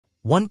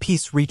One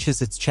Piece reaches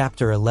its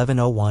chapter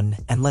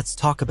 1101, and let's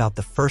talk about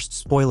the first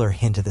spoiler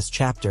hint of this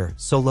chapter,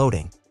 so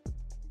loading.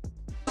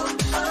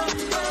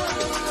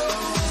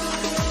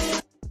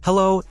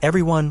 Hello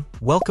everyone,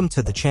 welcome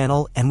to the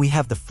channel, and we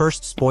have the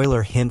first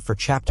spoiler hint for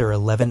chapter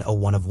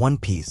 1101 of One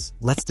Piece.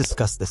 Let's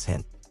discuss this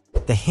hint.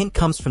 The hint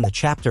comes from the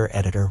chapter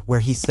editor where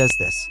he says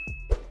this.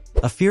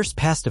 A fierce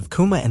past of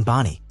Kuma and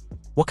Bonnie.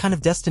 What kind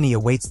of destiny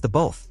awaits the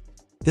both?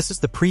 This is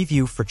the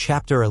preview for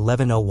chapter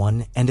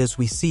 1101, and as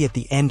we see at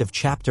the end of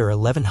chapter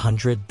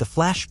 1100, the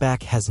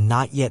flashback has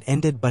not yet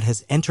ended but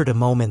has entered a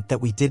moment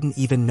that we didn't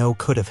even know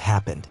could have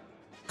happened.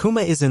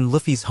 Kuma is in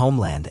Luffy's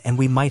homeland and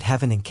we might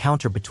have an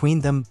encounter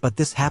between them, but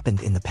this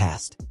happened in the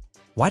past.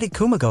 Why did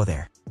Kuma go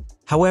there?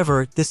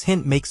 However, this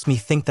hint makes me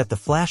think that the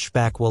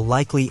flashback will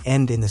likely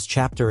end in this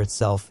chapter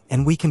itself,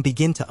 and we can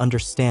begin to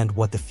understand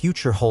what the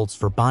future holds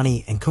for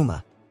Bonnie and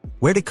Kuma.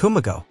 Where did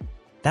Kuma go?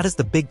 That is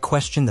the big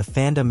question the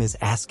fandom is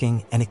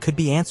asking, and it could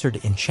be answered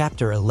in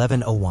chapter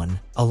 1101,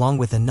 along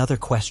with another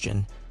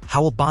question: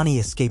 how will Bonnie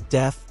escape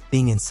death,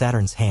 being in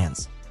Saturn's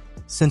hands?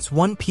 Since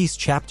One Piece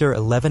chapter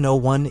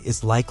 1101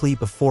 is likely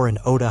before an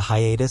Oda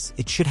hiatus,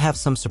 it should have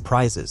some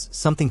surprises,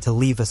 something to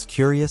leave us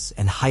curious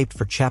and hyped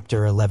for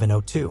chapter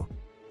 1102.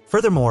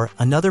 Furthermore,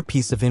 another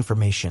piece of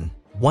information: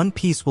 One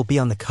Piece will be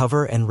on the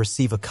cover and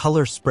receive a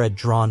color spread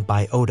drawn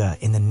by Oda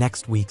in the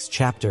next week's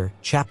chapter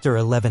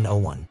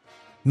 1101.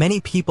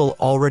 Many people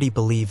already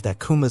believe that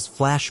Kuma's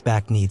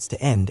flashback needs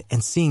to end,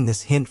 and seeing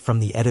this hint from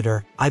the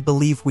editor, I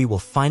believe we will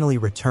finally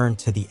return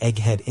to the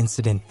Egghead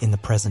incident in the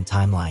present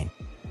timeline.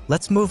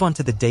 Let's move on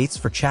to the dates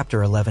for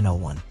chapter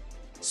 1101.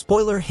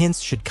 Spoiler hints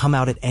should come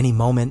out at any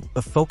moment,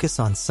 but focus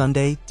on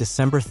Sunday,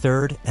 December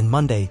 3rd, and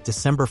Monday,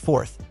 December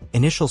 4th.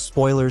 Initial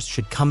spoilers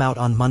should come out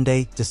on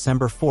Monday,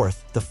 December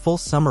 4th, the full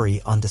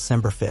summary on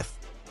December 5th,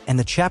 and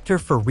the chapter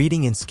for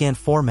reading in scan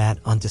format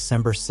on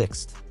December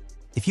 6th.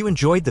 If you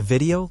enjoyed the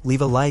video,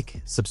 leave a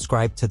like,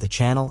 subscribe to the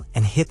channel,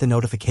 and hit the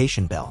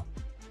notification bell.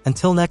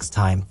 Until next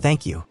time,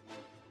 thank you.